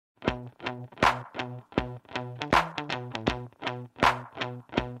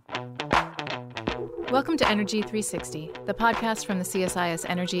Welcome to Energy 360, the podcast from the CSIS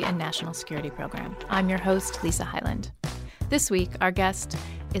Energy and National Security Program. I'm your host, Lisa Hyland. This week, our guest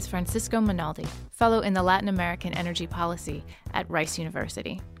is Francisco Monaldi, fellow in the Latin American Energy Policy at Rice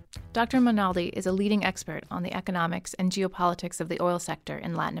University. Dr. Monaldi is a leading expert on the economics and geopolitics of the oil sector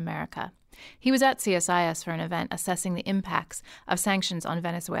in Latin America. He was at CSIS for an event assessing the impacts of sanctions on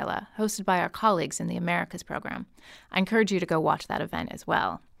Venezuela, hosted by our colleagues in the Americas program. I encourage you to go watch that event as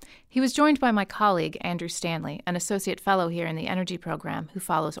well. He was joined by my colleague, Andrew Stanley, an associate fellow here in the energy program who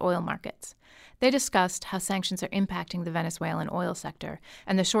follows oil markets. They discussed how sanctions are impacting the Venezuelan oil sector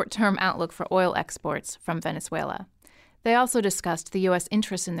and the short-term outlook for oil exports from Venezuela. They also discussed the U.S.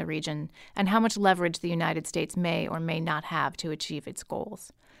 interests in the region and how much leverage the United States may or may not have to achieve its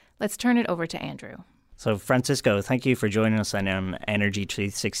goals. Let's turn it over to Andrew. So, Francisco, thank you for joining us on Energy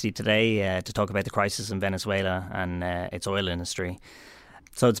 360 today to talk about the crisis in Venezuela and its oil industry.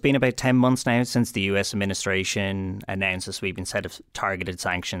 So it's been about 10 months now since the US administration announced a sweeping set of targeted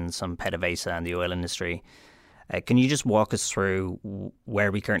sanctions on PDVSA and the oil industry. Can you just walk us through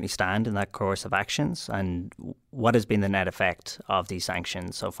where we currently stand in that course of actions and what has been the net effect of these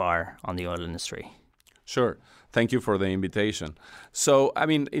sanctions so far on the oil industry? Sure. Thank you for the invitation. So,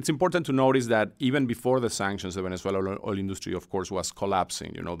 it's important to notice that even before the sanctions, the Venezuelan oil industry, of course, was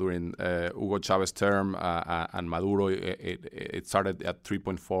collapsing. During Hugo Chavez's term and Maduro, it started at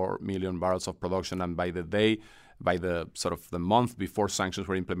 3.4 million barrels of production, and by the sort of the month before sanctions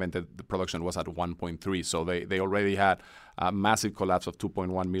were implemented, the production was at 1.3. So they already had a massive collapse of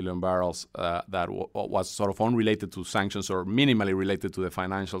 2.1 million barrels that was sort of unrelated to sanctions or minimally related to the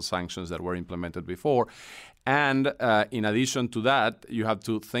financial sanctions that were implemented before. And in addition to that, you have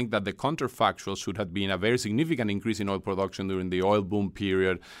to think that the counterfactual should have been a very significant increase in oil production during the oil boom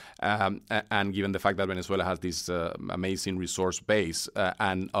period. And given the fact that Venezuela has this amazing resource base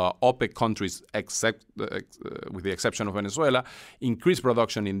and OPEC countries, with the exception of Venezuela, increased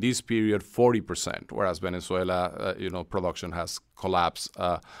production in this period 40%, whereas Venezuela, production has collapsed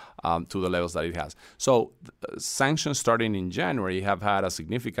to the levels that it has. So sanctions starting in January have had a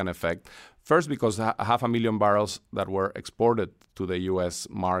significant effect. First, because 500,000 barrels that were exported to the U.S.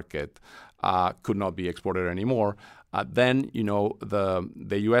 market could not be exported anymore. Then,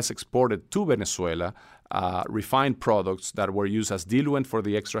 the U.S. exported to Venezuela refined products that were used as diluent for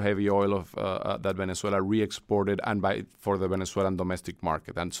the extra heavy oil of that Venezuela re-exported and for the Venezuelan domestic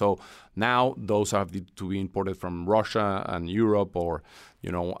market. And so now those have to be imported from Russia and Europe or,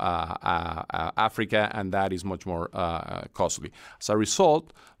 Africa, and that is much more costly. As a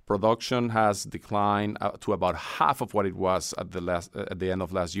result, production has declined to about half of what it was at the end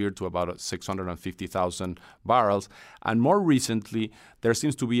of last year, to about 650,000 barrels. And more recently, there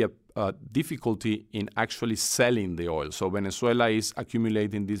seems to be a difficulty in actually selling the oil. So Venezuela is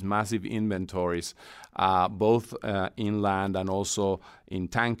accumulating these massive inventories, both inland and also in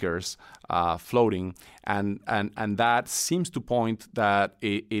tankers floating. And that seems to point that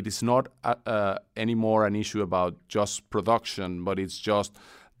it is not anymore an issue about just production, but it's just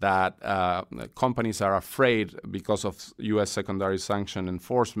that companies are afraid, because of U.S. secondary sanction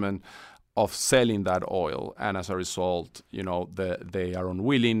enforcement, of selling that oil, and as a result, they are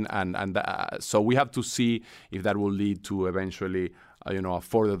unwilling, and so we have to see if that will lead to eventually, a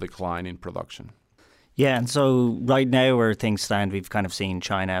further decline in production. Yeah, and so right now, where things stand, we've kind of seen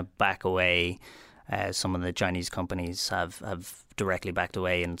China back away. Some of the Chinese companies have directly backed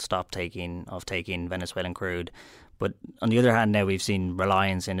away and stopped taking Venezuelan crude. But on the other hand, now we've seen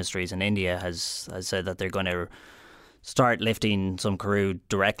Reliance Industries in India has said that they're going to start lifting some crude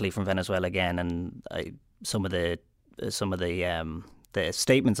directly from Venezuela again, and some of the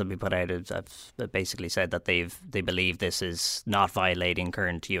statements that we put out have basically said that they believe this is not violating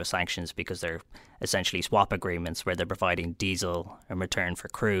current US sanctions because they're essentially swap agreements where they're providing diesel in return for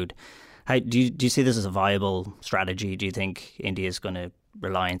crude. Do you see this as a viable strategy? Do you think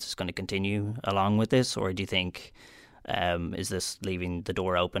Reliance is going to continue along with this, or do you think is this leaving the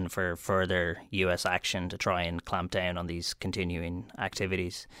door open for further US action to try and clamp down on these continuing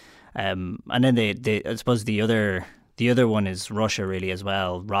activities? And then I suppose the other one is Russia really as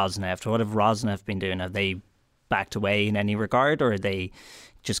well, Rosneft. What have Rosneft been doing? Have they backed away in any regard, or are they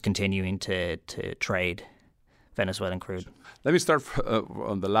just continuing to trade Venezuelan crude? Let me start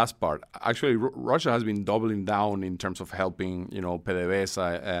on the last part. Actually, Russia has been doubling down in terms of helping,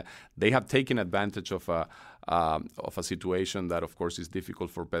 PDVSA. They have taken advantage of of a situation that, of course, is difficult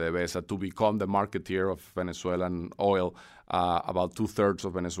for PDVSA to become the marketeer of Venezuelan oil. About 2/3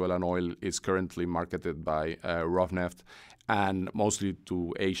 of Venezuelan oil is currently marketed by Rosneft, and mostly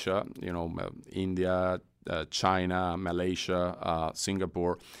to Asia, India, China, Malaysia,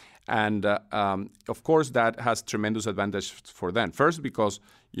 Singapore. And of course, that has tremendous advantage for them. First, because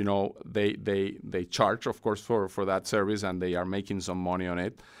they charge, of course, for that service, and they are making some money on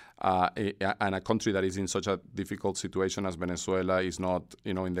it. And a country that is in such a difficult situation as Venezuela is not,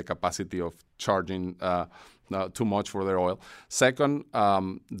 in the capacity of charging too much for their oil. Second,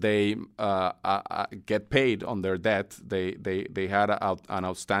 they get paid on their debt. They had an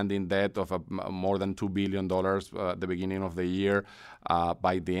outstanding debt of more than $2 billion at the beginning of the year.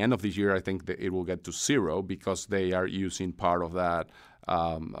 By the end of this year, I think that it will get to zero because they are using part of that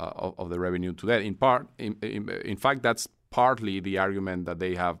of the revenue to that. In fact, that's partly the argument that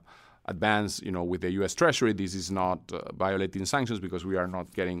they have advanced, with the U.S. Treasury. This is not violating sanctions because we are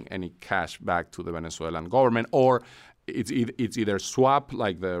not getting any cash back to the Venezuelan government, or it's either swap,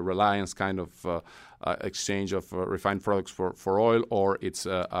 like the Reliance kind of exchange of refined products for oil, or it's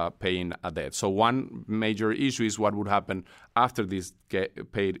paying a debt. So one major issue is what would happen after this debt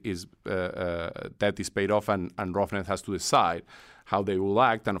is paid off, and Rosneft has to decide how they will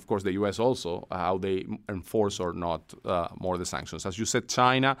act, and of course the U.S. also, how they enforce or not more the sanctions. As you said,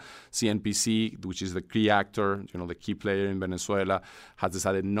 China, CNPC, which is the key actor, the key player in Venezuela, has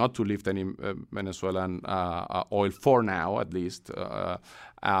decided not to lift any Venezuelan oil for now, at least,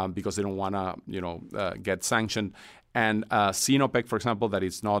 because they don't want to, get sanctioned. And Sinopec, for example, that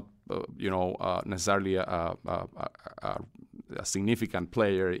is not, necessarily a significant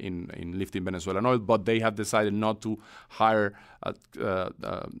player in lifting Venezuelan oil, but they have decided not to hire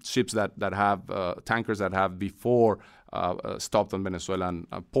ships that have tankers that have before stopped on Venezuelan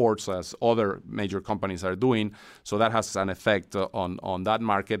ports, as other major companies are doing. So that has an effect on that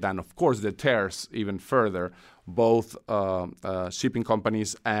market, and of course deters even further both shipping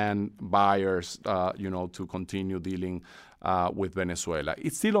companies and buyers, to continue dealing with Venezuela.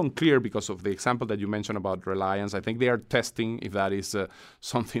 It's still unclear because of the example that you mentioned about Reliance. I think they are testing if that is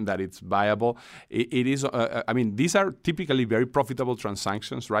something that it's viable. It is. These are typically very profitable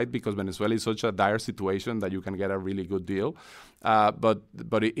transactions, right? Because Venezuela is such a dire situation that you can get a really good deal. But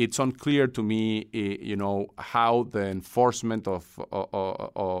it's unclear to me, how the enforcement of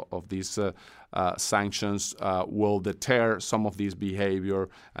these sanctions will deter some of this behavior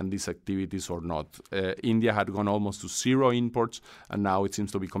and these activities or not. India had gone almost to zero imports, and now it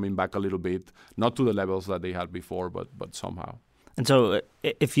seems to be coming back a little bit, not to the levels that they had before, but somehow. And so,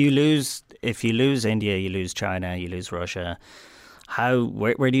 if you lose India, you lose China, you lose Russia.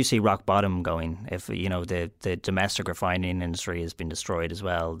 Where do you see rock bottom going? If the domestic refining industry has been destroyed as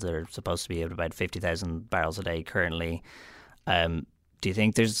well, they're supposed to be at about 50,000 barrels a day currently. Do you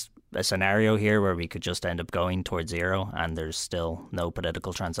think there's a scenario here where we could just end up going towards zero and there's still no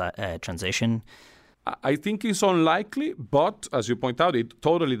political transition? I think it's unlikely, but as you point out, it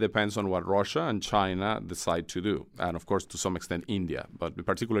totally depends on what Russia and China decide to do. And of course, to some extent, India, but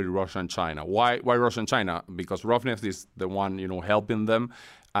particularly Russia and China. Why Russia and China? Because Rosneft is the one, helping them.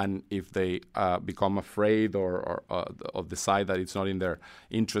 And if they become afraid or decide that it's not in their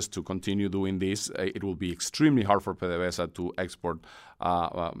interest to continue doing this, it will be extremely hard for PDVSA to export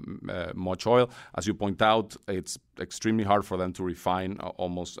much oil. As you point out, it's extremely hard for them to refine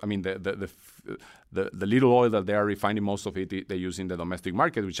almost. The little oil that they are refining, most of it they use in the domestic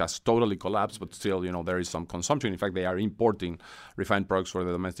market, which has totally collapsed, but still, there is some consumption. In fact, they are importing refined products for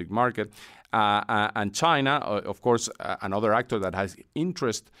the domestic market. And China, of course, another actor that has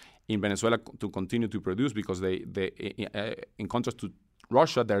interest in Venezuela to continue to produce, because they in contrast to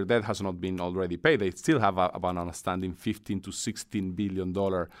Russia, their debt has not been already paid. They still have about an outstanding $15 to $16 billion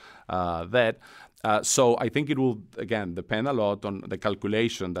debt. So I think it will, again, depend a lot on the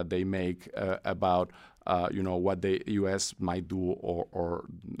calculation that they make about, what the U.S. might do or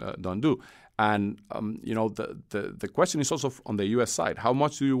don't do. And, the question is also on the U.S. side. How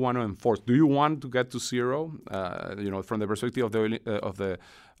much do you want to enforce? Do you want to get to zero? From the perspective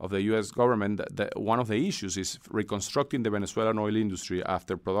of the U.S. government, one of the issues is reconstructing the Venezuelan oil industry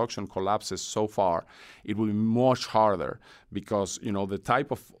after production collapses so far. It will be much harder because, the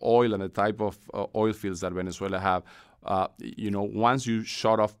type of oil and the type of oil fields that Venezuela have, once you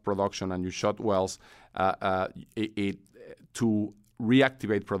shut off production and you shut wells, to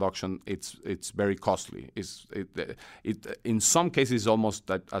reactivate production, it's very costly. In some cases, almost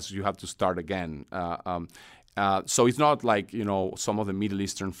that as you have to start again. So it's not like some of the Middle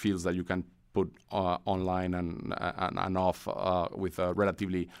Eastern fields that you can put online and off with a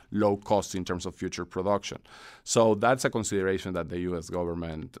relatively low cost in terms of future production. So that's a consideration that the U.S.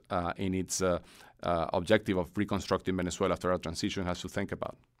 government, in its objective of reconstructing Venezuela after a transition, has to think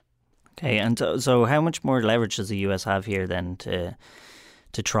about. Okay, and so how much more leverage does the U.S. have here then to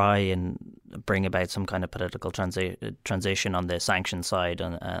try and bring about some kind of political transition on the sanction side,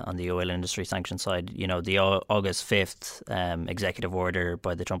 on the oil industry sanction side? You know, the August 5th executive order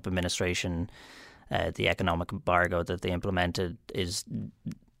by the Trump administration, the economic embargo that they implemented, is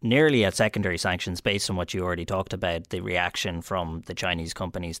nearly at secondary sanctions based on what you already talked about, the reaction from the Chinese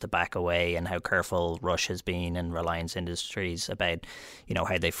companies to back away and how careful Rush has been and Reliance Industries about, you know,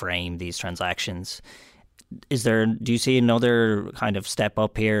 how they frame these transactions. Do you see another kind of step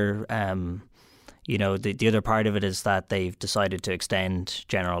up here? You know, the other part of it is that they've decided to extend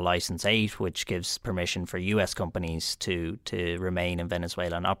General License 8, which gives permission for US companies to remain in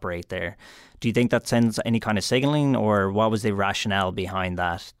Venezuela and operate there. Do you think that sends any kind of signaling, or what was the rationale behind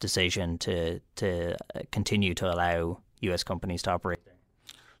that decision to continue to allow US companies to operate there?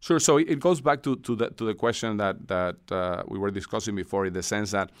 Sure. So it goes back to the question that we were discussing before, in the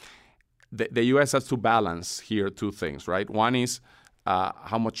sense that the U.S. has to balance here two things, right? One is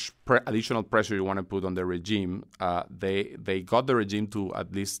how much additional pressure you want to put on the regime. They got the regime to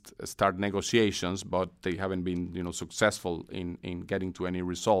at least start negotiations, but they haven't been, successful in getting to any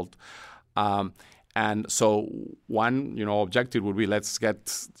result. And so one, objective would be, let's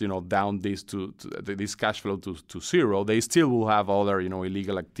get, down this to this cash flow to zero. They still will have other,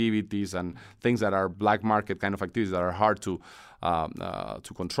 illegal activities and things that are black market kind of activities that are hard to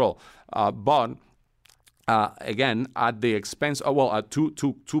control. But again, at the expense,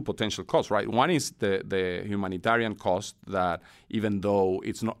 two potential costs, right? One is the humanitarian cost, that even though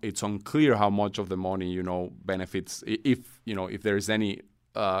it's unclear how much of the money, benefits, if there is any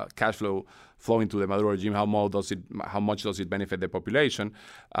cash flow flowing to the Maduro regime, how much does it benefit the population?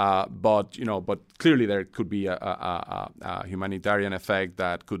 But clearly there could be a humanitarian effect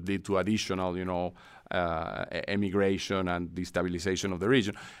that could lead to additional, emigration and destabilization of the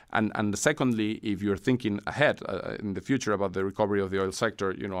region. And secondly, if you're thinking ahead in the future about the recovery of the oil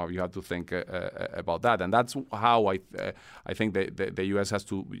sector, you have to think about that. And that's how I think the U.S. has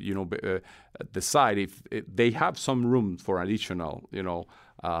to, decide if they have some room for additional,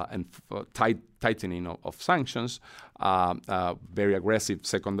 and tightening of sanctions, very aggressive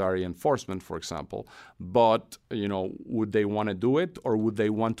secondary enforcement, for example. But, would they want to do it, or would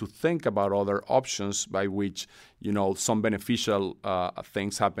they want to think about other options by which, some beneficial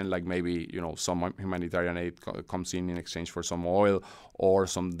things happen, like maybe, some humanitarian aid comes in exchange for some oil, or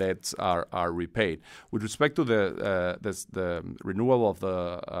some debts are repaid. With respect to the renewal of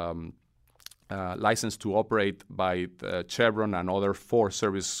the license to operate by Chevron and other 4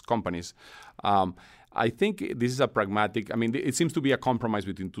 service companies, I think this is a pragmatic. It seems to be a compromise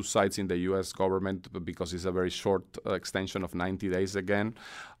between two sides in the U.S. government, because it's a very short extension of 90 days again.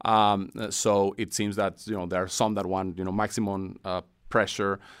 So it seems that there are some that want maximum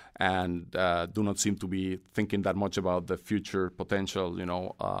pressure and do not seem to be thinking that much about the future potential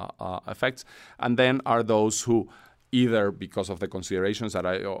effects. And then are those who, either because of the considerations that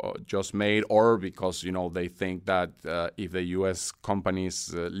I just made, or because, they think that if the U.S.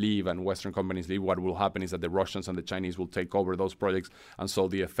 companies leave and Western companies leave, what will happen is that the Russians and the Chinese will take over those projects, and so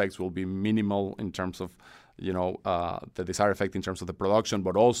the effects will be minimal in terms of, the desired effect in terms of the production,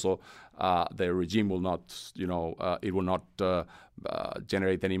 but also the regime will not, it will not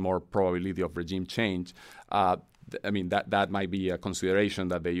generate any more probability of regime change. That might be a consideration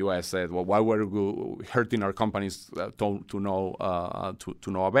that the U.S. said, well, why were we hurting our companies to no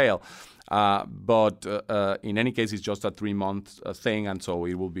avail? But in any case, it's just a 3-month thing, and so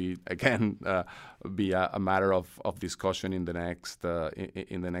it will be again be a matter of discussion in the next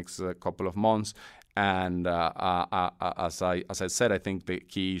couple of months. And as I said, I think the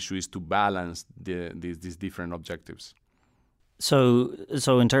key issue is to balance these different objectives. So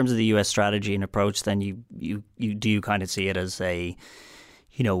in terms of the U.S. strategy and approach, then you do kind of see it as a,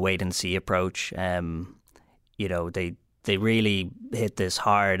 wait and see approach. They really hit this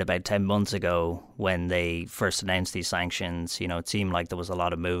hard about 10 months ago when they first announced these sanctions. It seemed like there was a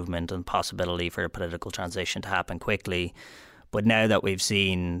lot of movement and possibility for a political transition to happen quickly. But now that we've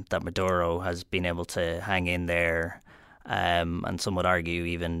seen that Maduro has been able to hang in there, and some would argue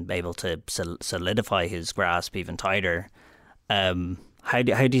even able to solidify his grasp even tighter, how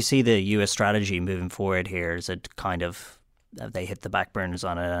do you see the U.S. strategy moving forward here? Is it kind of, have they hit the back burners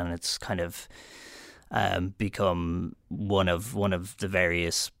on it, and it's kind of become one of the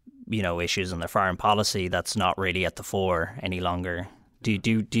various issues in their foreign policy that's not really at the fore any longer? Do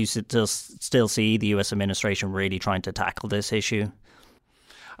you still see the U.S. administration really trying to tackle this issue?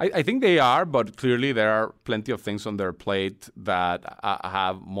 I think they are, but clearly there are plenty of things on their plate that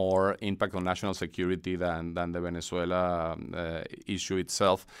have more impact on national security than the Venezuela issue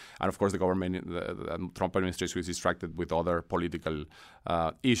itself. And of course, the government, the Trump administration is distracted with other political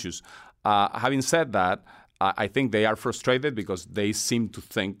issues. Having said that, I think they are frustrated because they seem to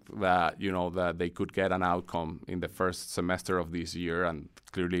think that, that they could get an outcome in the first semester of this year. And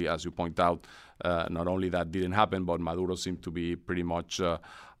clearly, as you point out, not only that didn't happen, but Maduro seemed to be pretty much,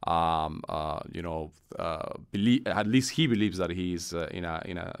 at least he believes that he is in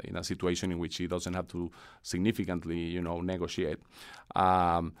a situation in which he doesn't have to significantly, negotiate.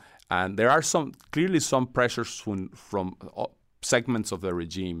 And there are clearly some pressures from segments of the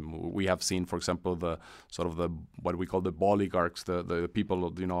regime. We have seen, for example, the what we call the oligarchs, the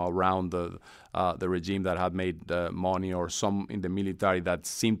people around the regime that have made money, or some in the military that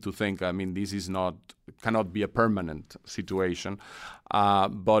seem to think, this cannot be a permanent situation.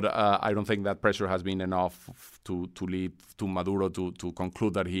 But I don't think that pressure has been enough to lead to Maduro to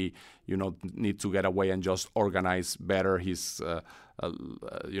conclude that he needs to get away and just organize better his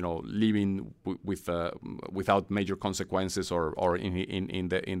living without major consequences or in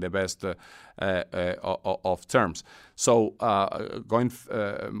the best of terms. So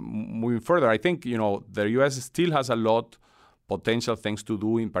moving further, I think the U.S. still has a lot potential things to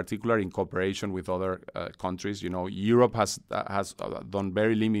do, in particular in cooperation with other countries. Europe has done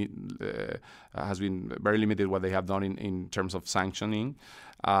has been very limited what they have done in terms of sanctioning.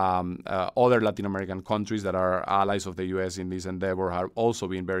 Other Latin American countries that are allies of the U.S. in this endeavor have also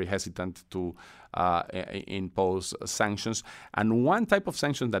been very hesitant to impose sanctions. And one type of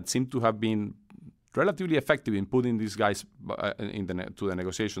sanction that seemed to have been relatively effective in putting these guys to the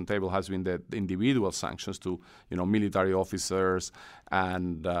negotiation table has been the individual sanctions to military officers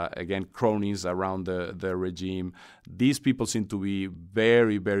and again cronies around the regime. These people seem to be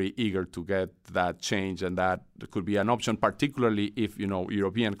very, very eager to get that change, and that could be an option, particularly if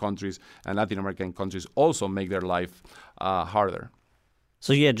European countries and Latin American countries also make their life harder.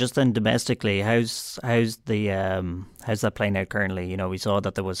 So yeah, just then domestically, how's that playing out currently? We saw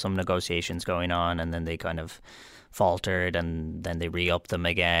that there was some negotiations going on, and then they kind of faltered, and then they re-upped them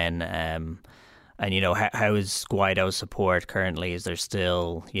again. And how is Guaido's support currently? Is there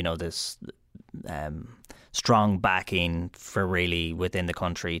still this strong backing for really within the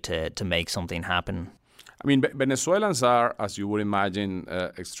country to make something happen? Venezuelans are, as you would imagine,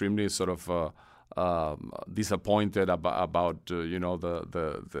 extremely sort of disappointed about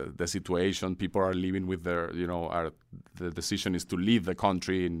the situation. People are living with their the decision is to leave the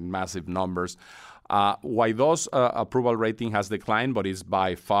country in massive numbers. Guaido's approval rating has declined, but is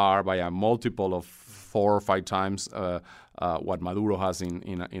by a multiple of 4 or 5 times what Maduro has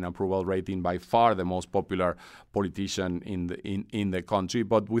in approval rating. By far the most popular politician in the country,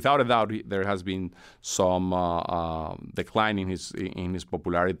 but without a doubt there has been some decline in his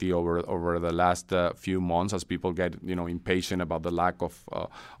popularity over the last few months, as people get impatient about the lack of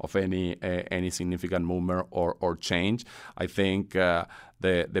any significant movement or change. I think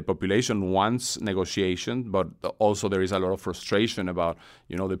the population wants negotiation, but also there is a lot of frustration about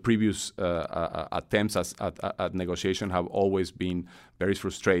the previous attempts at negotiation have always been very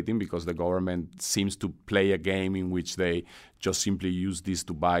frustrating, because the government seems to play a game in which they just simply use this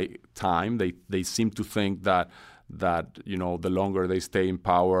to buy time. They seem to think that the longer they stay in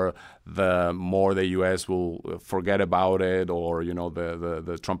power, the more the U.S. will forget about it, or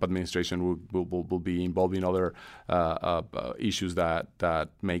the Trump administration will be involved in other issues that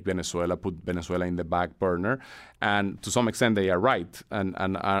make put Venezuela in the back burner. And to some extent they are right, and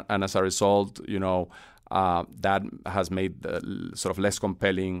as a result, that has made sort of less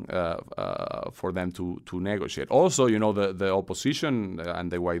compelling for them to negotiate. Also, the opposition and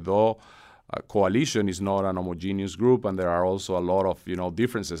the Guaido coalition is not an homogeneous group, and there are also a lot of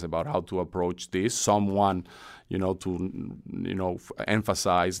differences about how to approach this. Some want to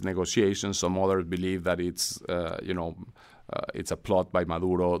emphasize negotiations. Some others believe that it's a plot by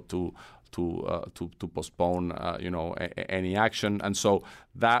Maduro to postpone any action, and so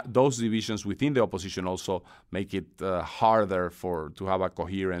that those divisions within the opposition also make it harder to have a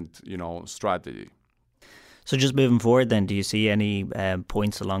coherent strategy. So just moving forward then, do you see any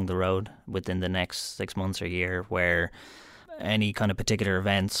points along the road within the next 6 months or year where any kind of particular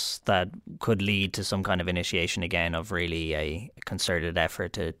events that could lead to some kind of initiation again of really a concerted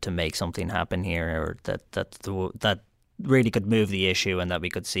effort to make something happen here, or that really could move the issue, and that we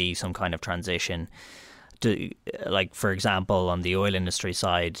could see some kind of transition to, like, for example, on the oil industry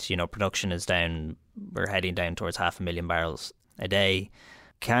side, production is down, we're heading down towards 500,000 barrels a day.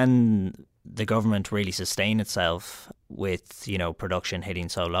 Can the government really sustain itself with, production hitting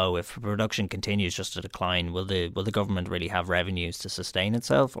so low? If production continues just to decline, will the government really have revenues to sustain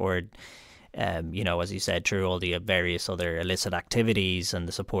itself? Or, as you said, through all the various other illicit activities and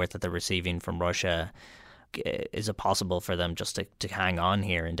the support that they're receiving from Russia, is it possible for them just to hang on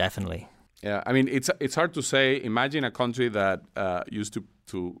here indefinitely? Yeah, I mean, it's hard to say. Imagine a country that used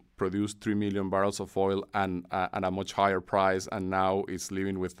to produce 3 million barrels of oil and at a much higher price, and now is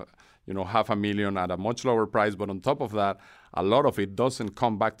living with 500,000 at a much lower price. But on top of that, a lot of it doesn't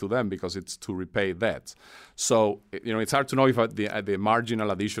come back to them because it's to repay debts. So it's hard to know if the marginal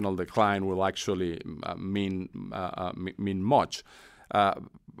additional decline will actually mean much.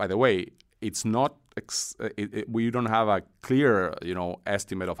 By the way, it's not. We don't have a clear,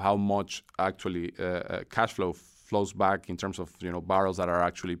 estimate of how much actually cash flow flows back in terms of, barrels that are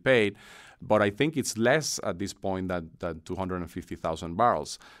actually paid. But I think it's less at this point than 250,000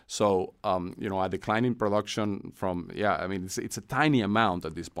 barrels. So, a decline in production it's a tiny amount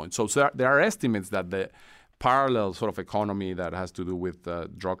at this point. So there are estimates that the parallel sort of economy that has to do with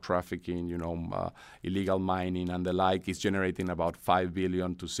drug trafficking, illegal mining and the like is generating about $5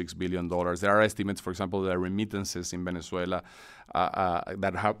 billion to $6 billion. There are estimates, for example, the remittances in Venezuela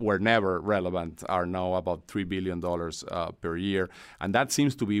that were never relevant are now about $3 billion per year. And that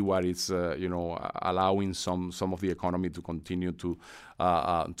seems to be what is, allowing some of the economy to continue to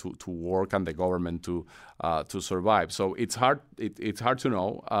work and the government to survive. So it's hard to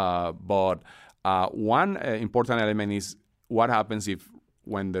know, but one important element is what happens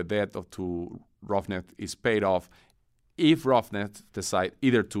when the debt to Rosneft is paid off, if Rosneft decide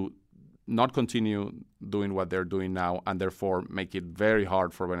either to not continue doing what they're doing now and therefore make it very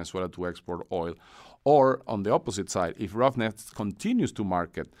hard for Venezuela to export oil, or on the opposite side, if Rosneft continues to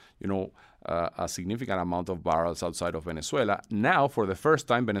market, a significant amount of barrels outside of Venezuela, now for the first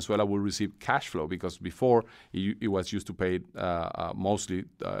time Venezuela will receive cash flow, because before it was used to pay mostly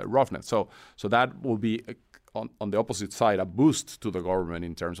Rosneft. So that will be on the opposite side a boost to the government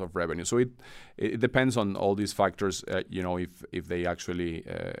in terms of revenue. So it depends on all these factors. If they actually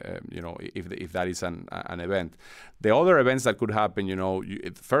if that is an event. The other events that could happen,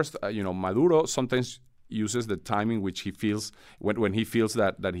 first, Maduro sometimes uses the timing which he feels when he feels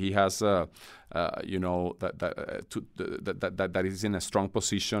that he has that is in a strong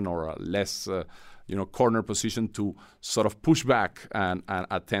position or a less corner position to sort of push back and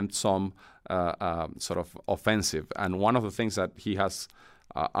attempt some sort of offensive. And one of the things that he has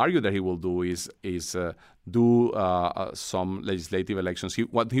argued that he will do is do some legislative elections.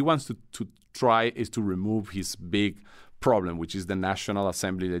 What he wants to try is to remove his big problem, which is the National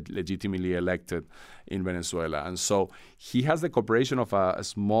Assembly legitimately elected in Venezuela. And so he has the cooperation of a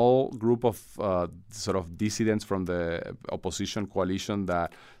small group of sort of dissidents from the opposition coalition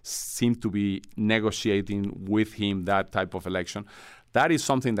that seem to be negotiating with him that type of election. That is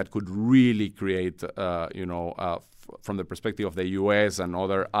something that could really create, from the perspective of the U.S. and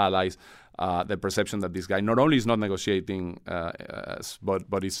other allies, the perception that this guy not only is not negotiating,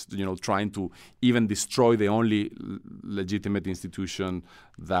 but is trying to even destroy the only legitimate institution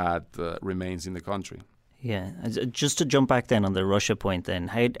that remains in the country. Yeah, just to jump back then on the Russia point, then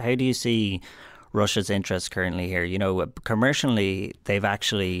how do you see Russia's interests currently here? Commercially, they've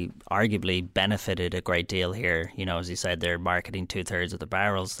actually arguably benefited a great deal here. As you said, they're marketing 2/3 of the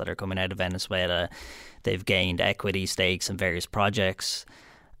barrels that are coming out of Venezuela. They've gained equity stakes in various projects.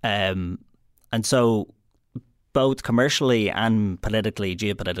 And so both commercially and politically,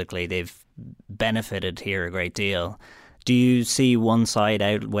 geopolitically, they've benefited here a great deal. Do you see one side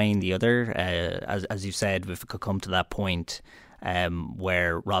outweighing the other? As you said, if it could come to that point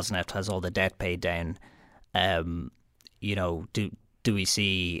where Rosneft has all the debt paid down, do we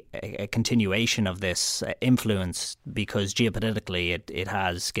see a continuation of this influence? Because geopolitically, it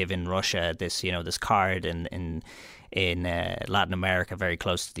has given Russia this, this card in Latin America, very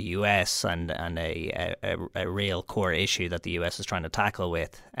close to the US, and a real core issue that the US is trying to tackle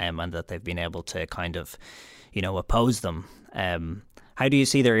with, and that they've been able to kind of, oppose them. How do you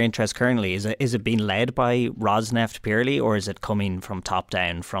see their interest currently? Is it being led by Rosneft purely, or is it coming from top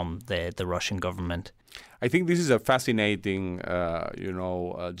down from the Russian government? I think this is a fascinating,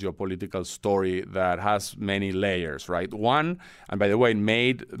 geopolitical story that has many layers, right? One, and by the way,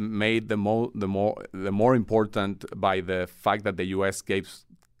 made the more important by the fact that the U.S.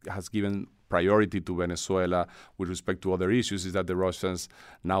 has given priority to Venezuela with respect to other issues is that the Russians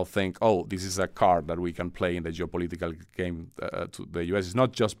now think, oh, this is a card that we can play in the geopolitical game to the U.S. It's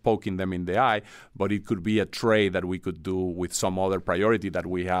not just poking them in the eye, but it could be a trade that we could do with some other priority that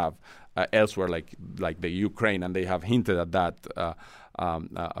we have elsewhere, like the Ukraine, and they have hinted at that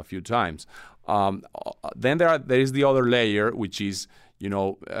a few times. Then there is the other layer, which is,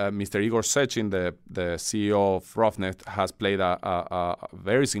 Mr. Igor Sechin, the CEO of Rosneft, has played a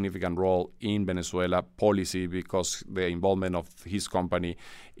very significant role in Venezuela policy because the involvement of his company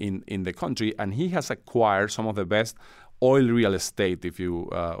in the country, and he has acquired some of the best oil real estate, if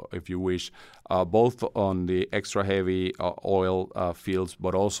you wish, both on the extra heavy oil fields,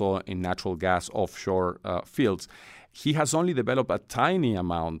 but also in natural gas offshore fields. He has only developed a tiny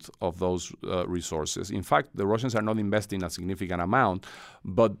amount of those resources. In fact, the Russians are not investing a significant amount.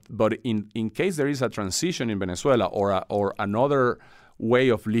 But in case there is a transition in Venezuela or another way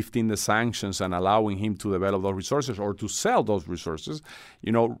of lifting the sanctions and allowing him to develop those resources or to sell those resources,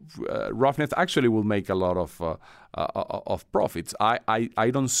 Rosneft actually will make a lot of profits.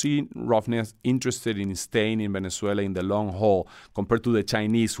 I don't see Rosneft interested in staying in Venezuela in the long haul compared to the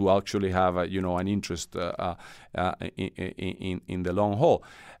Chinese, who actually have an interest in the long haul.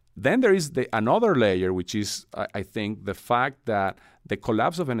 Then there is another layer, which is, I think, the fact that the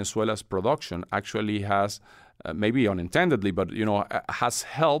collapse of Venezuela's production actually has, maybe unintendedly, but has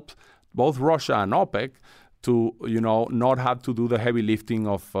helped both Russia and OPEC to not have to do the heavy lifting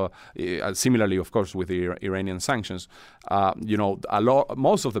of similarly, of course, with the Iranian sanctions.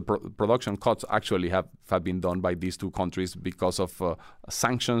 Most of the production cuts actually have been done by these two countries because of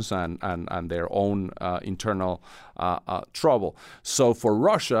sanctions and their own internal trouble. So for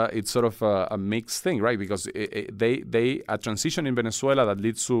Russia, it's sort of a mixed thing, right? Because a transition in Venezuela that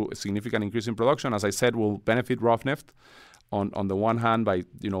leads to a significant increase in production, as I said, will benefit Rosneft on the one hand by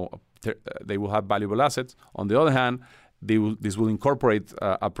they will have valuable assets. On the other hand, this will incorporate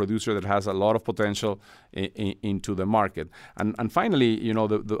a producer that has a lot of potential into the market. And finally,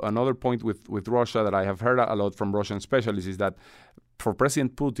 another point with Russia that I have heard a lot from Russian specialists is that for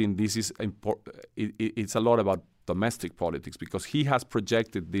President Putin, this is it's a lot about domestic politics, because he has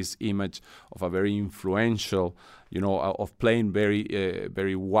projected this image of a very influential, of playing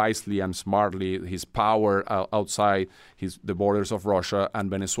very wisely and smartly his power outside the borders of Russia. And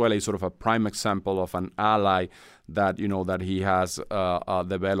Venezuela is sort of a prime example of an ally that that he has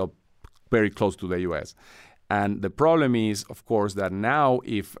developed very close to the U.S. And the problem is, of course, that now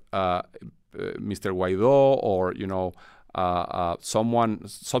if Mr. Guaido or someone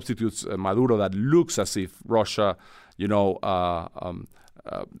substitutes Maduro that looks as if Russia,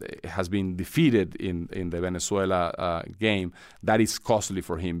 has been defeated in the Venezuela game, that is costly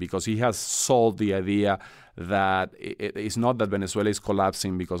for him, because he has sold the idea that it's not that Venezuela is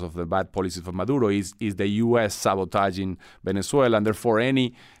collapsing because of the bad policies of Maduro, is the U.S. sabotaging Venezuela, and therefore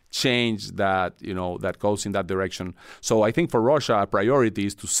any change that that goes in that direction. So I think for Russia, a priority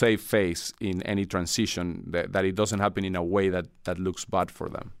is to save face in any transition, that it doesn't happen in a way that looks bad for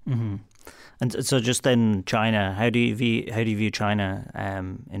them. Mm-hmm. And so just then, China, how do you view China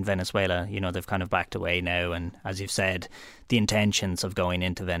in Venezuela? They've kind of backed away now, and as you've said, the intentions of going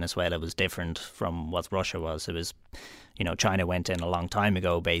into Venezuela was different from what Russia was. It was, China went in a long time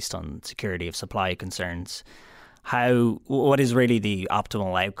ago based on security of supply concerns. What is really the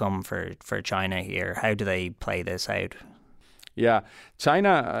optimal outcome for China here? How do they play this out? Yeah,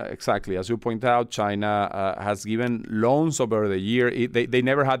 China, exactly. As you point out, China has given loans over the year. They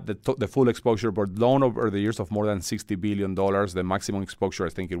never had the full exposure, but loan over the years of more than $60 billion. The maximum exposure, I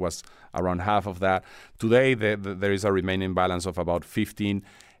think it was around half of that. Today, there is a remaining balance of about 15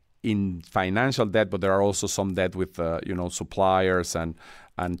 in financial debt, but there are also some debt with suppliers and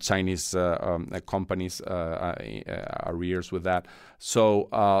Chinese companies arrears with that. So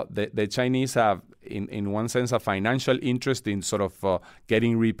the Chinese have, in one sense, a financial interest in sort of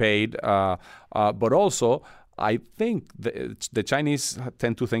getting repaid, but also I think the Chinese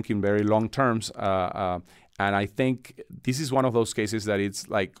tend to think in very long terms, and I think this is one of those cases that it's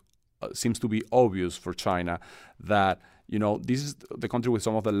like seems to be obvious for China that this is the country with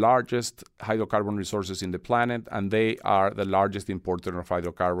some of the largest hydrocarbon resources in the planet, and they are the largest importer of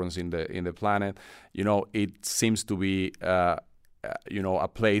hydrocarbons in the planet. It seems to be a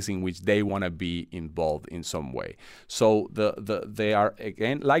place in which they want to be involved in some way. So they are,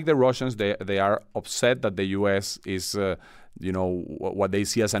 again, like the Russians, they are upset that the U.S. is what they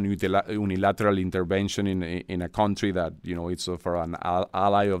see as an unilateral intervention in a country that it's for an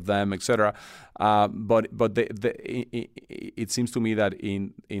ally of them, etc. But it seems to me that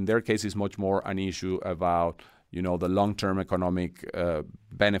in their case it's much more an issue about the long-term economic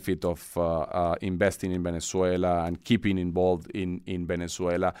benefit of investing in Venezuela and keeping involved in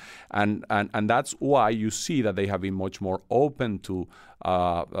Venezuela. And that's why you see that they have been much more open to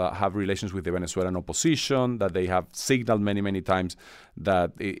have relations with the Venezuelan opposition, that they have signaled many times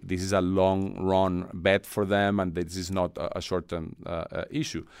that this is a long-run bet for them and that this is not a short-term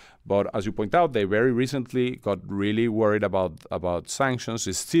issue. But as you point out, they very recently got really worried about sanctions.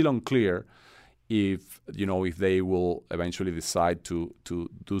 It's still unclear if they will eventually decide to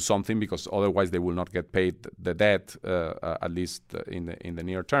do something, because otherwise they will not get paid the debt, at least in the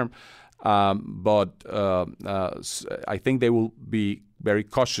near term. But I think they will be very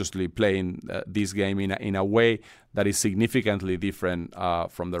cautiously playing this game in a way that is significantly different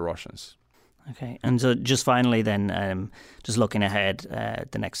from the Russians. Okay, and so just finally then, just looking ahead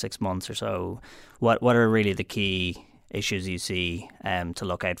the next 6 months or so, what are really the key issues you see to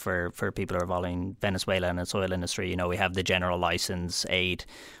look out for people who are following Venezuela and its oil industry? We have the general license aid,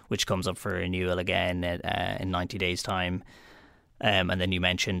 which comes up for renewal again in 90 days' time. And then you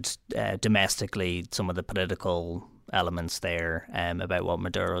mentioned domestically some of the political elements there about what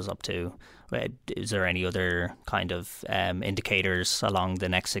Maduro's up to. Is there any other kind of indicators along the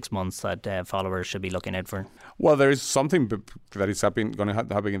next 6 months that followers should be looking out for? Well, there is something that is going to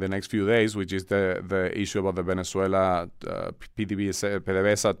happen in the next few days, which is the issue about the Venezuela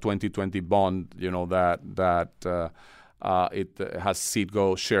PDVSA 2020 bond. That it has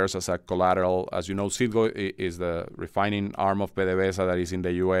Citgo shares as a collateral. As you know, Citgo is the refining arm of PDVSA that is in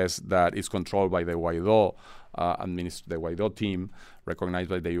the U.S. that is controlled by the Guaidó the Guaidó team, recognized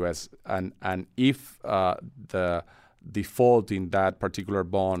by the U.S. And if the default in that particular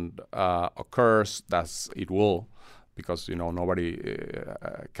bond occurs, it will, because nobody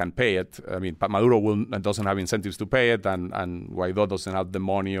can pay it. I mean, Maduro doesn't have incentives to pay it, and Guaidó doesn't have the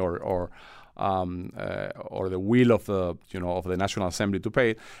money or the will of the National Assembly to pay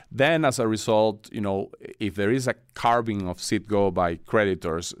it. Then, as a result, if there is a carving of Citgo by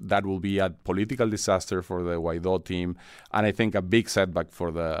creditors, that will be a political disaster for the Guaidó team, and I think a big setback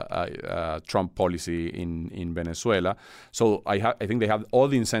for the Trump policy in Venezuela. So I think they have all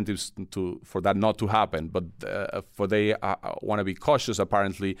the incentives for that not to happen, but they want to be cautious,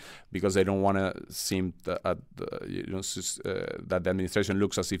 apparently, because they don't want to seem that the administration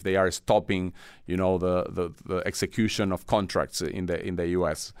looks as if they are stopping the execution of contracts in the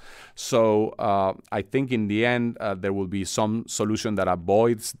U.S. So I think in the end there will be some solution that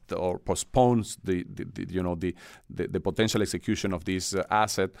avoids or postpones the potential execution of this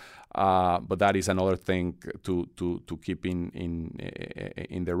asset, but that is another thing to keep in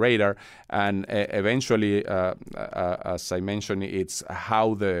the radar. And eventually, as I mentioned, it's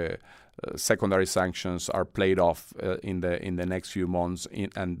how the secondary sanctions are played off in the next few months,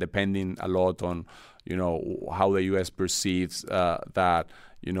 and depending a lot on how the U.S. perceives that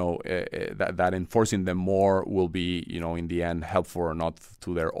enforcing them more will be in the end helpful or not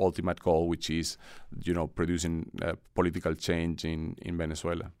to their ultimate goal, which is producing political change in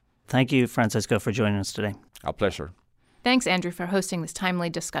Venezuela. Thank you, Francisco, for joining us today. A pleasure. Thanks, Andrew, for hosting this timely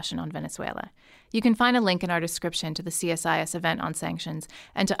discussion on Venezuela. You can find a link in our description to the CSIS event on sanctions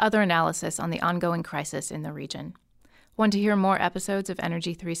and to other analysis on the ongoing crisis in the region. Want to hear more episodes of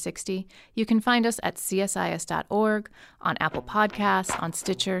Energy 360? You can find us at csis.org, on Apple Podcasts, on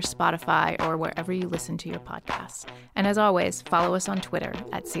Stitcher, Spotify, or wherever you listen to your podcasts. And as always, follow us on Twitter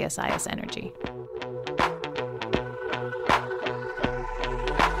at CSIS Energy.